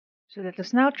So let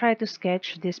us now try to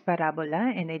sketch this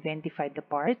parabola and identify the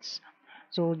parts.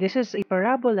 So this is a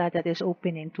parabola that is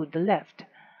opening to the left.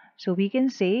 So we can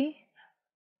say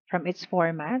from its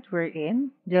format we're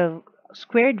in, the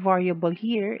squared variable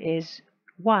here is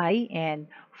y and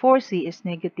 4c is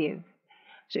negative.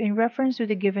 So in reference to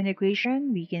the given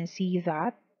equation, we can see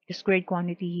that the squared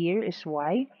quantity here is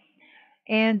y,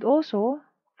 and also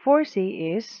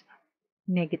 4c is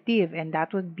negative, and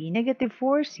that would be negative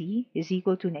 4c is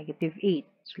equal to negative 8.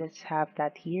 So let's have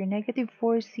that here. Negative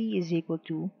 4c is equal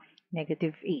to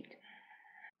negative 8.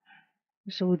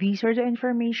 So these are the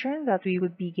information that we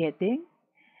would be getting.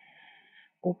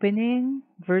 Opening,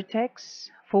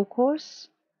 vertex, focus,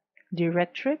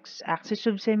 directrix, axis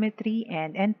of symmetry,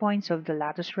 and endpoints of the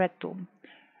latus rectum.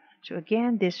 So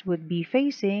again, this would be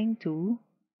facing to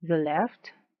the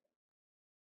left.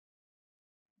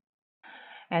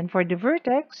 And for the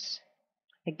vertex,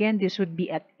 again, this would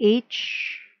be at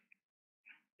HK.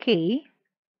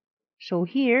 So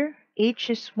here, H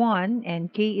is 1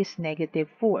 and K is negative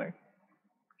 4.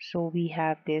 So we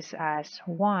have this as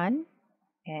 1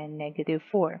 and negative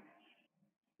 4.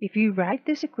 If you write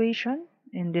this equation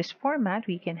in this format,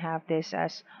 we can have this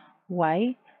as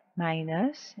y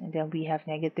minus, and then we have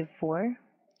negative 4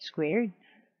 squared.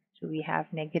 So we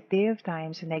have negative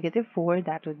times negative 4,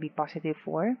 that would be positive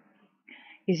 4,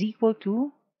 is equal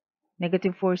to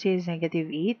negative 4 is negative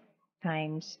 8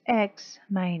 times x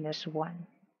minus 1.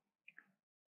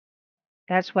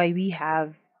 That's why we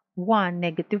have 1,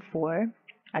 negative 4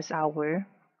 as our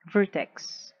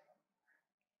vertex.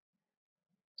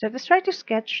 So let's try to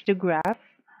sketch the graph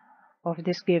of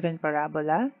this given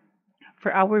parabola.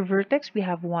 For our vertex, we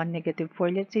have 1, negative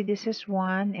 4. Let's say this is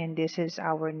 1 and this is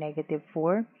our negative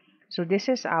 4. So this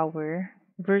is our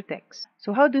vertex.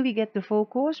 So how do we get the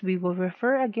focus? We will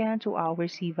refer again to our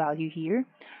C value here.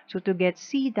 So to get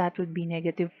C, that would be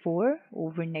negative 4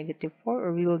 over negative 4,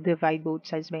 or we will divide both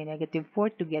sides by negative 4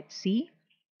 to get C.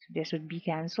 So this would be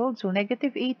cancelled. So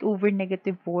negative 8 over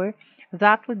negative 4,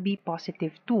 that would be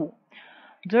positive 2.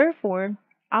 Therefore,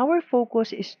 our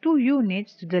focus is 2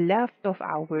 units to the left of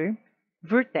our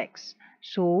vertex.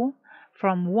 So,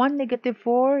 from 1, negative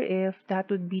 4, if that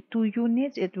would be 2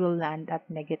 units, it will land at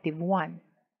negative 1.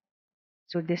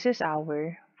 So, this is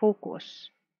our focus.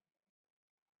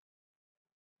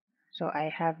 So, I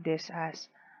have this as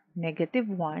negative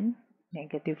 1,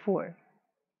 negative 4.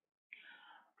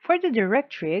 For the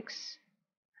directrix,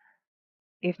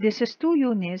 if this is 2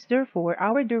 units, therefore,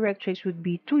 our directrix would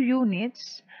be 2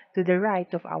 units to the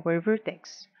right of our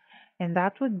vertex. And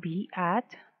that would be at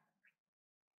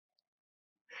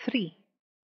 3.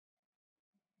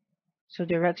 So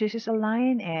the directrix is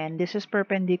aligned and this is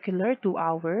perpendicular to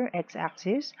our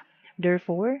x-axis.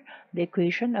 Therefore, the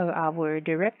equation of our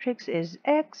directrix is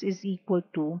x is equal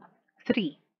to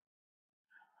 3.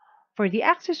 For the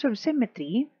axis of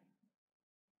symmetry,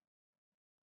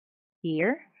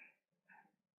 here,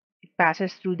 it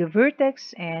passes through the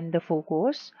vertex and the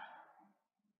focus.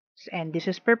 And this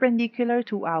is perpendicular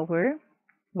to our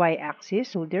y-axis.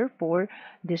 So therefore,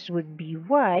 this would be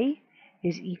y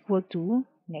is equal to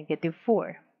negative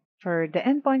 4. For the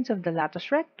endpoints of the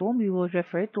latus rectum, we will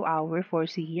refer to our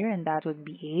 4c here, and that would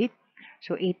be 8.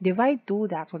 So 8 divided 2,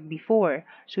 that would be 4.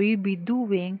 So you'll be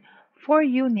doing 4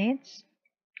 units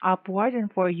upward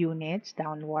and 4 units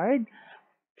downward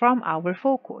from our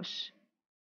focus,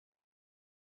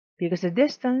 because the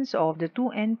distance of the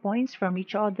two endpoints from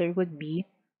each other would be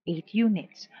 8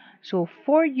 units. So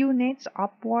 4 units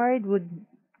upward would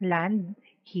land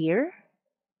here,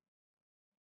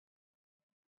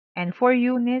 and 4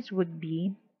 units would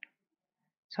be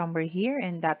somewhere here,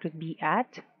 and that would be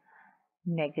at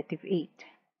negative 8.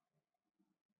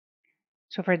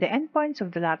 So for the endpoints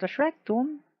of the latus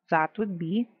rectum, that would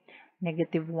be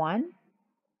negative 1,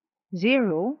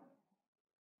 0,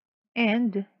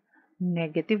 and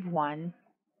negative 1,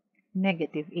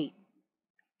 negative 8.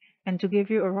 And to give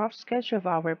you a rough sketch of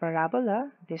our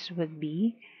parabola, this would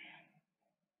be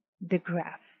the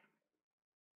graph.